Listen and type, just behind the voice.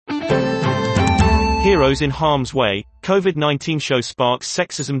Heroes in Harm's Way, COVID-19 show sparks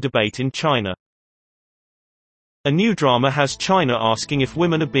sexism debate in China. A new drama has China asking if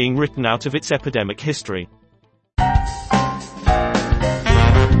women are being written out of its epidemic history.